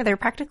 basically. Yeah, they're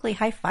practically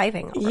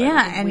high-fiving over it.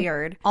 Yeah, It's and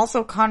weird.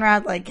 Also,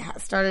 Conrad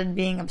started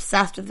being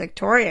obsessed with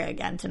Victoria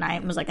again tonight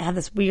and was like, I have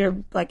this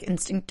weird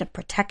instinct to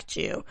protect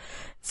you.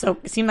 So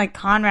it seemed like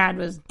Conrad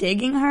was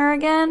digging her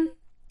again.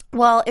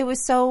 Well, it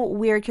was so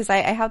weird because I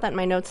have that in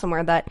my notes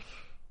somewhere that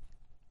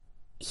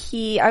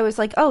I was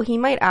like, oh, he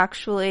might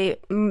actually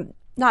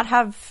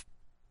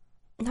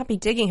not be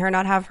digging her,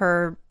 not have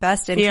her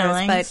best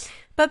interest,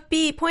 but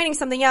be pointing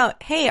something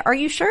out. Hey, are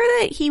you sure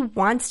that he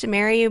wants to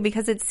marry you?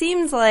 Because it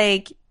seems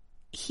like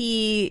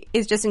he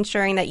is just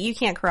ensuring that you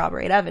can't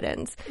corroborate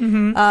evidence.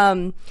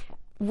 Mm-hmm.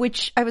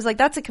 Which I was like,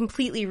 that's a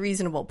completely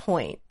reasonable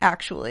point,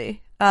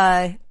 actually.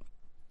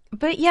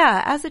 But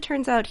yeah, as it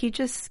turns out, he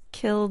just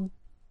killed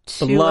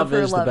two love of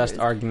her is lovers. the best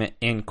argument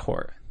in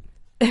court.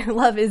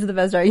 Love is the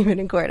best argument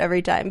in court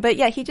every time. But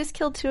yeah, he just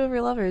killed two of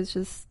her lovers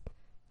just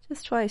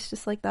twice,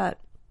 just like that.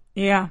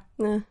 Yeah.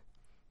 Yeah,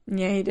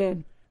 he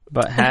did.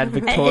 But had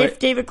Victoria... If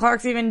David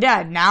Clark's even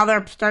dead, now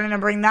they're starting to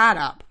bring that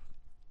up.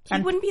 He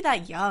wouldn't be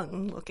that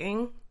young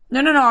looking.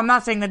 No, I'm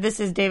not saying that this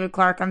is David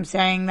Clark. I'm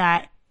saying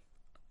that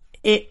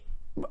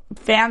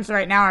fans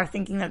right now are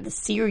thinking that the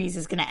series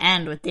is going to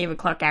end with David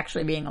Clark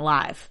actually being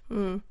alive.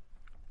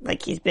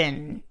 Like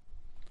the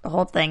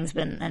whole thing's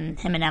been, and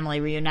him and Emily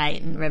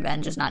reunite and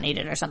revenge is not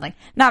needed or something.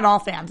 Not all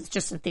fans, it's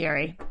just a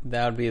theory.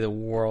 That would be the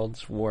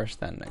world's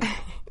worst ending.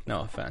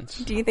 No offense.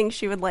 Do you think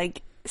she would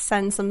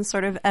send some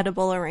sort of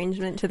edible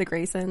arrangement to the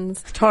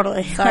Graysons?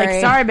 Totally. Sorry,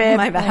 sorry, babe.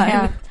 My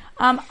bad.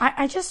 Yeah.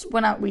 I just,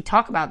 when we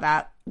talk about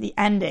that, the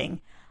ending,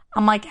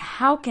 I'm like,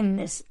 other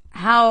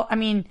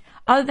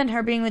than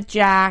her being with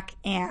Jack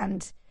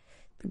and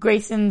the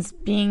Graysons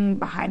being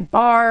behind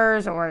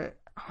bars or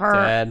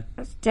her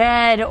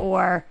dead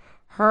or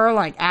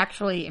her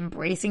actually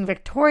embracing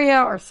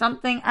Victoria or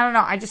something, I don't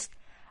know. I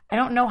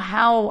don't know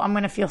how I'm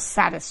going to feel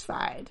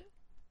satisfied.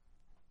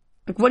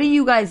 What do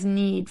you guys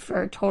need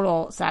for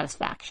total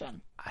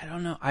satisfaction? I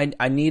don't know.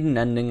 I need an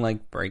ending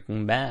like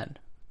Breaking Bad,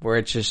 where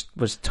it just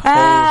was total.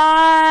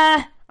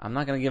 I'm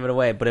not gonna give it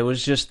away, but it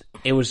was just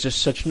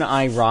such an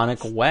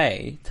ironic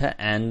way to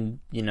end.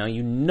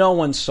 No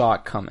one saw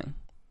it coming.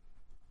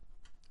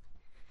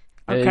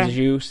 Okay. Did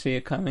you see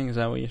it coming? Is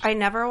that what you said? I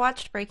never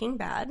watched Breaking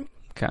Bad.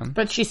 Okay.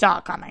 But she saw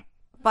it coming.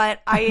 But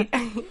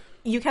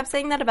you kept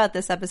saying that about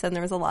this episode, and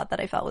there was a lot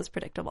that I felt was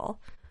predictable.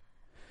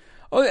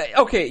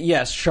 Okay,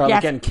 yes,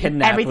 Charlotte getting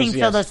kidnapped. Everything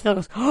Phil goes,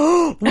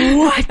 oh,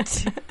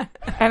 what?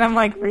 And I'm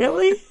like,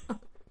 really?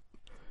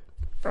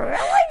 Really?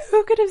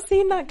 Who could have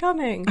seen that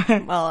coming?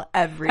 Well,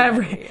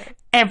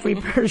 every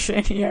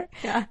person here.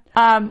 Yeah.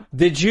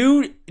 Did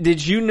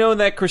you know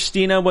that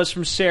Christina was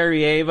from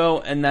Sarajevo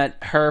and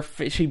that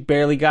she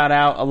barely got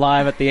out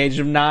alive at the age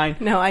of 9?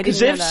 No, I didn't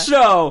know that. Because if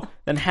so,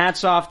 then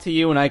hats off to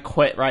you and I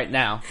quit right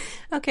now.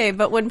 Okay,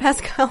 but when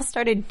Pascal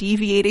started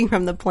deviating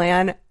from the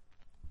plan,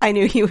 I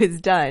knew he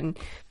was done.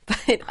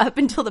 But up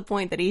until the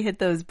point that he hit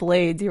those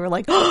blades, you were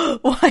like, oh,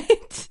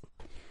 what?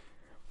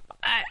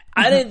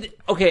 I didn't.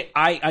 Okay,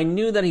 I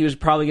knew that he was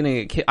probably going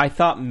to get killed. I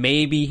thought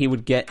maybe he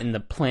would get in the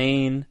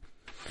plane,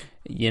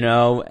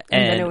 and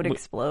then it would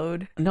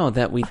explode. No,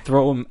 that we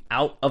throw him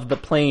out of the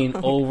plane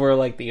over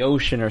the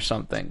ocean or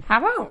something. How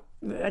about,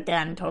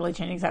 again, totally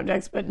changing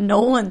subjects, but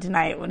Nolan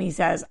tonight when he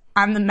says,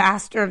 I'm the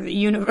master of the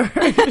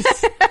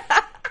universe.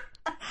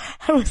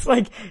 I was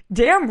like,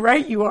 damn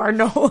right you are,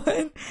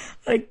 Nolan.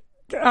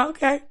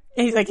 Okay.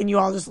 And he's like, and you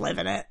all just live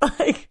in it.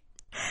 I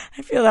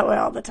feel that way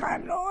all the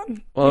time,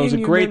 Nolan. Well, it was a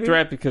great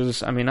threat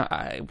because,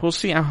 we'll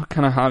see how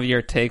kind of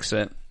Javier takes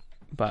it,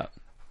 but...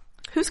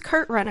 Who's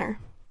Kurt Renner?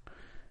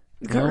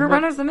 Kurt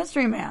Renner's the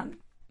mystery man.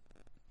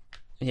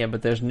 Yeah,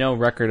 but there's no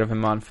record of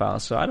him on file,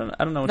 so I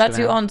don't know what's That's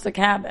who happen. owns the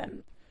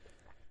cabin.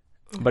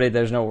 But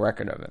there's no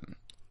record of him.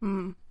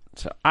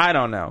 So I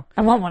don't know.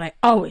 I want what I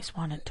always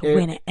wanted, to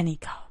win at any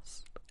cost.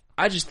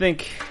 I just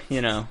think,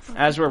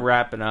 as we're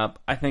wrapping up,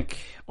 I think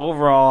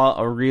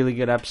overall a really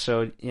good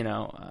episode.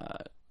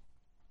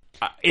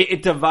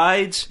 It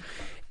divides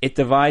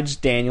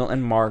Daniel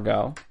and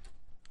Margot.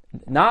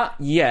 Not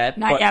yet,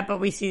 but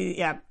we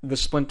see, the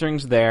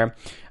splintering's there.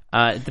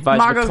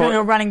 Margot's gonna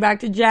go running back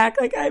to Jack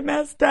like, I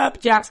messed up.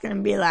 Jack's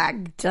gonna be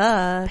like,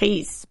 Duh.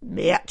 peace,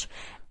 bitch.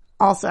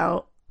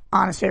 Also,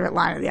 Anna's favorite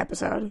line of the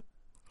episode.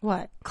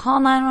 What? Call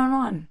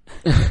 911.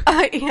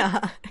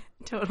 Yeah,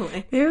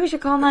 totally. Maybe we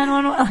should call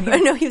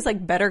 911. No, he was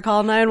like, better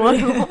call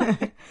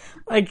 911.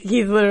 Like,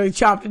 he's literally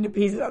chopped into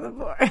pieces on the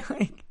floor.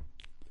 Like,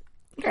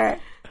 okay.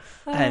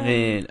 I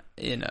mean,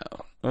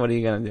 what are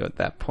you going to do at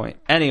that point?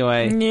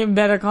 Anyway. You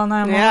better call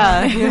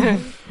 911. Yeah.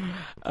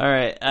 All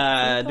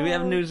right. Do we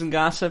have news and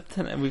gossip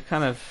tonight? We've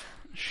kind of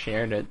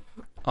shared it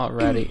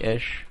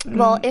already-ish.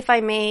 Well, if I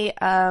may...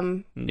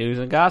 News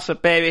and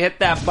gossip, baby. Hit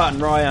that button,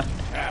 Roya.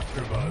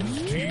 AfterBuzz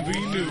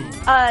TV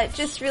News.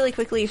 Just really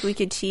quickly, if we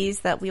could tease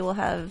that we will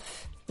have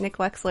Nick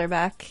Wexler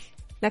back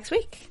next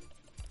week.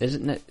 Is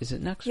it next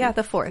week? Yeah,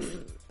 the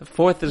 4th. The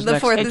 4th is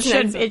next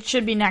week. It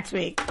should be next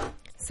week.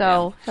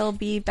 So he'll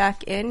be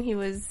back in.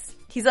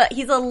 He's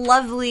a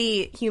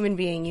lovely human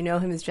being. You know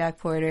him as Jack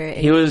Porter. And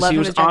He was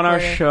on our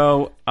Porter.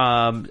 show,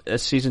 a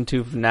season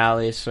 2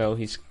 finale. So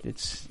he's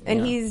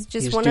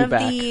just one of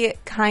the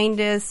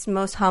kindest,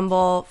 most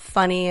humble,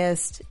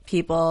 funniest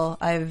people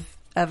I've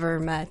ever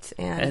met.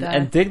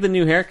 And dig the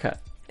new haircut.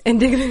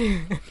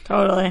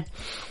 Totally.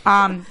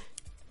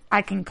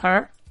 I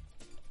concur.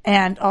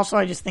 And also,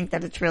 I just think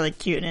that it's really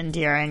cute and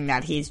endearing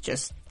that he's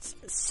just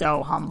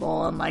so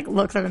humble and like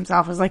looks at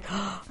himself as like,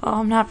 oh,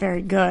 I'm not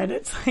very good.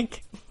 It's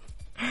like,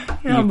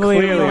 you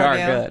clearly are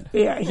good.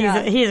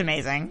 Yeah, he's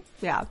amazing.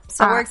 Yeah,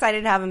 so we're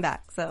excited to have him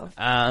back. So,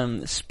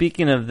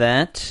 speaking of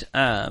that,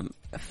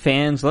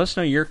 fans, let us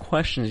know your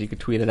questions. You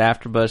could tweet at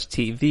AfterBuzz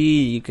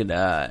TV. You could,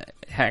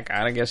 heck,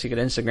 I guess you could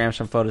Instagram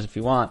some photos if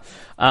you want.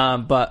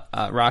 But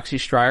Roxy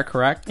Stryer,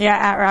 correct? Yeah,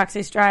 at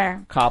Roxy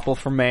Stryer. Koppel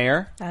for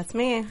mayor. that's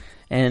me.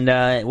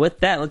 And with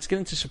that, let's get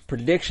into some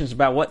predictions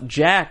about what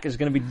Jack is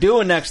going to be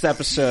doing next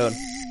episode.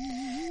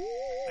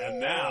 And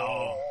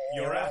now,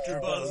 your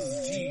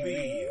AfterBuzz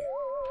TV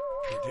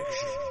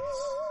predictions.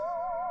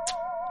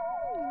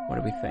 What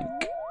do we think?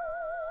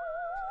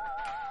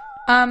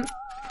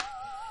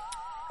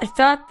 I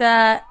thought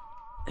that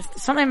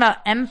something about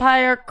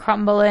Empire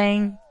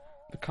crumbling.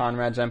 The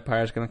Conrad's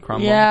empire is going to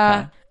crumble.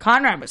 Yeah. Okay.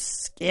 Conrad was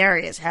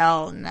scary as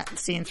hell in that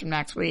scene from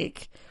next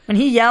week. When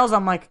he yells,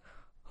 I'm like,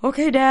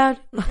 okay, Dad.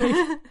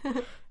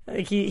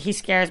 Like he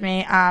scares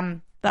me.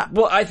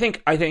 Well, I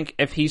think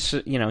if he's,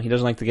 he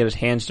doesn't like to get his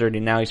hands dirty.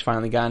 Now he's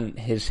finally gotten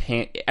his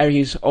hand.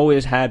 He's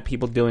always had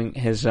people doing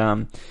his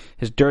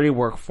dirty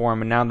work for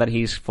him, and now that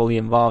he's fully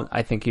involved,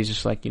 I think he's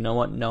just like, you know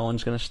what? No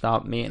one's gonna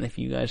stop me. And if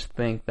you guys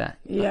think that,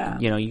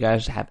 you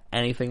guys have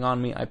anything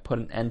on me, I put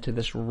an end to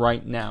this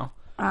right now.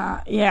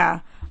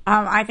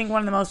 I think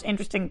one of the most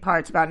interesting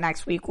parts about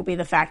next week will be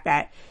the fact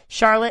that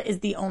Charlotte is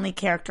the only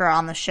character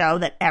on the show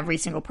that every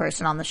single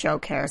person on the show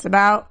cares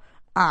about.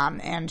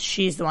 And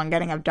she's the one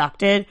getting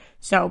abducted.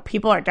 So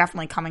people are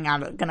definitely going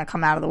to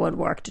come out of the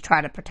woodwork to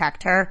try to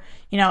protect her.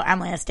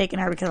 Emily has taken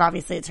her because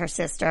obviously it's her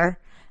sister.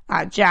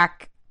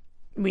 Jack,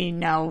 we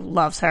know,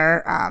 loves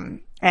her.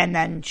 And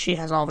then she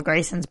has all the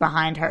Graysons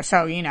behind her.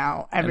 So, and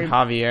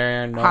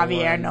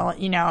Javier,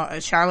 Nolan,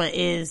 Charlotte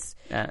is,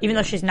 even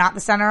though she's not the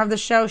center of the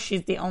show,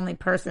 she's the only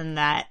person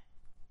that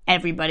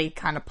everybody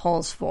kind of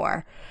pulls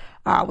for,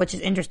 which is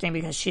interesting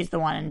because she's the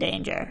one in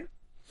danger.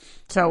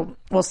 So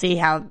we'll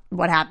see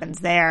what happens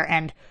there.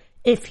 And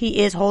if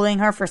he is holding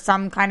her for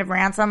some kind of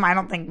ransom, I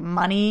don't think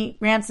money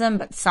ransom,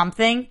 but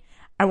something,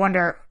 I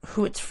wonder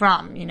who it's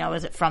from.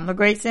 Is it from the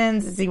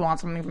Graysons? Does he want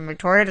something from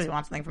Victoria? Does he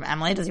want something from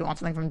Emily? Does he want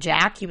something from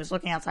Jack? He was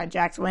looking outside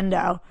Jack's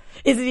window.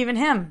 Is it even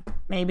him?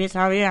 Maybe it's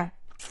Javier.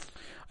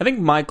 I think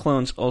My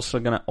Clone's also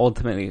going to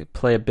ultimately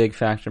play a big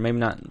factor. Maybe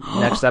not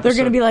next episode. They're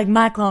going to be like,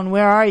 My Clone,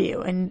 where are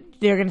you? And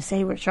they're going to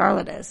say where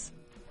Charlotte is.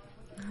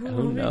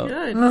 Who knows?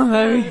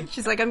 Good.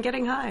 She's like, I'm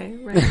getting high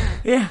right now.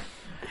 Yeah.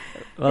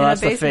 Well,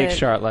 that's the fake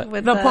Charlotte.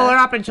 They'll pull her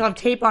up and she'll have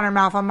tape on her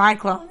mouth on My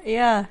Clone.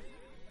 Yeah.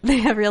 They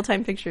have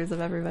real-time pictures of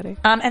everybody.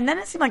 And then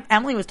it seemed like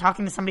Emily was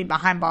talking to somebody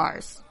behind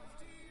bars.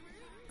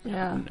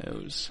 Yeah. Who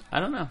knows? I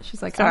don't know.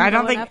 She's like, so I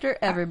don't think after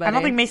everybody. I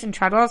don't think Mason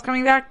Treadwell is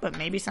coming back, but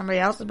maybe somebody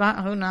else is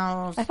behind. Who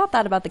knows? I thought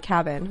that about the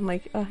cabin. I'm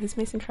like, oh, is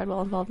Mason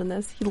Treadwell involved in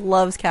this? He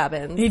loves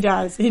cabins. He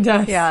does.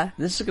 Yeah.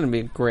 This is going to be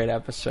a great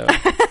episode.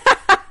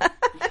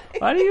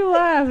 Why do you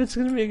laugh? It's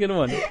going to be a good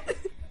one.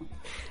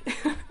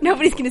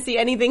 Nobody's going to see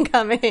anything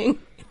coming.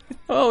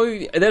 Oh,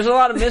 there's a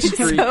lot of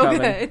mystery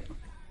coming. Good.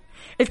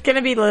 It's going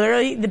to be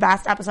literally the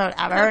best episode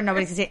ever, and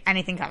nobody's going to see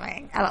anything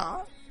coming at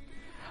all.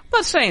 I'm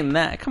not saying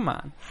that. Come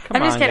on.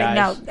 I'm just kidding.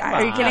 Guys. No.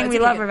 Are you kidding? We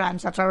love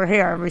revenge. That's why we're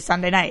here every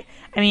Sunday night.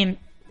 I mean,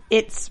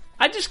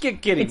 I just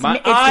get giddy. It's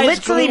eyes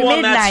literally glue midnight.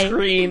 On that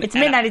screen. It's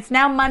midnight. It's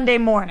now Monday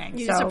morning.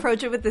 You just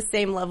approach it with the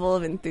same level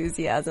of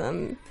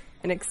enthusiasm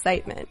and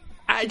excitement.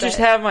 I just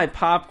have my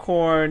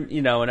popcorn,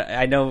 and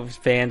I know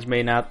fans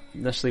may not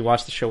necessarily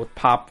watch the show with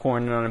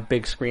popcorn and on a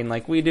big screen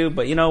like we do,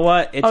 but you know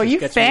what? You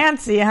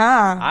fancy,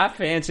 huh? I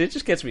fancy. It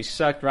just gets me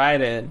sucked right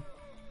in.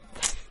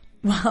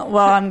 Well,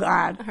 I'm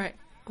glad. All right.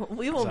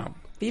 We will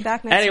be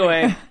back next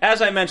week.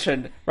 As I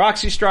mentioned,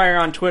 Roxy Stryer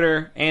on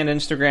Twitter and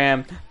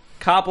Instagram.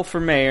 Koppel for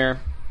mayor.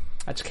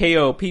 That's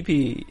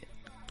Koppel.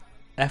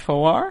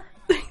 F-O-R?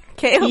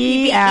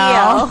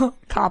 Koppel.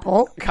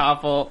 Koppel.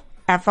 Koppel.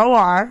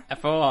 F-O-R.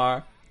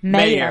 F-O-R.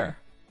 Mayor.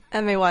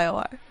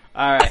 Mayor.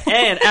 All right,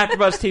 and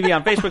AfterBuzz TV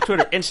on Facebook,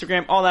 Twitter,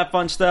 Instagram, all that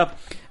fun stuff.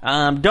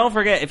 Don't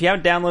forget, if you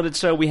haven't downloaded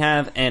so, we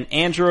have an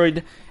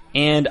Android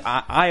and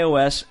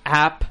iOS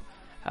app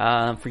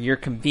for your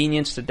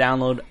convenience to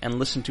download and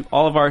listen to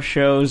all of our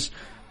shows.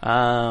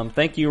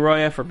 Thank you,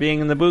 Roya, for being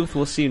in the booth.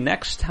 We'll see you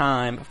next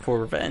time for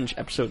Revenge,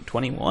 episode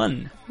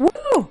 21. Woo!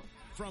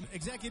 From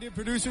executive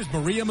producers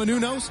Maria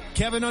Menounos,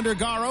 Kevin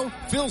Undergaro,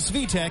 Phil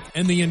Svitek,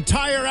 and the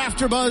entire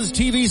AfterBuzz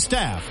TV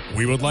staff,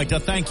 we would like to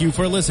thank you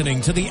for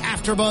listening to the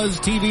AfterBuzz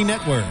TV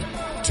network.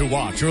 To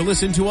watch or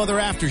listen to other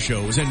after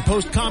shows and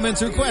post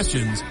comments or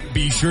questions,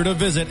 be sure to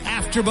visit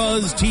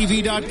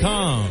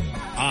AfterBuzzTV.com.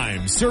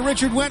 I'm Sir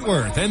Richard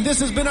Wentworth, and this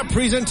has been a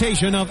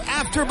presentation of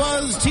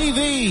AfterBuzz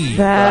TV.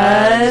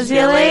 Buzz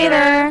you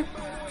later.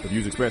 The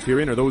views expressed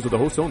herein are those of the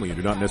hosts only and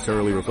do not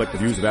necessarily reflect the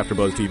views of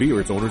AfterBuzz TV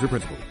or its owners or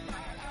principals.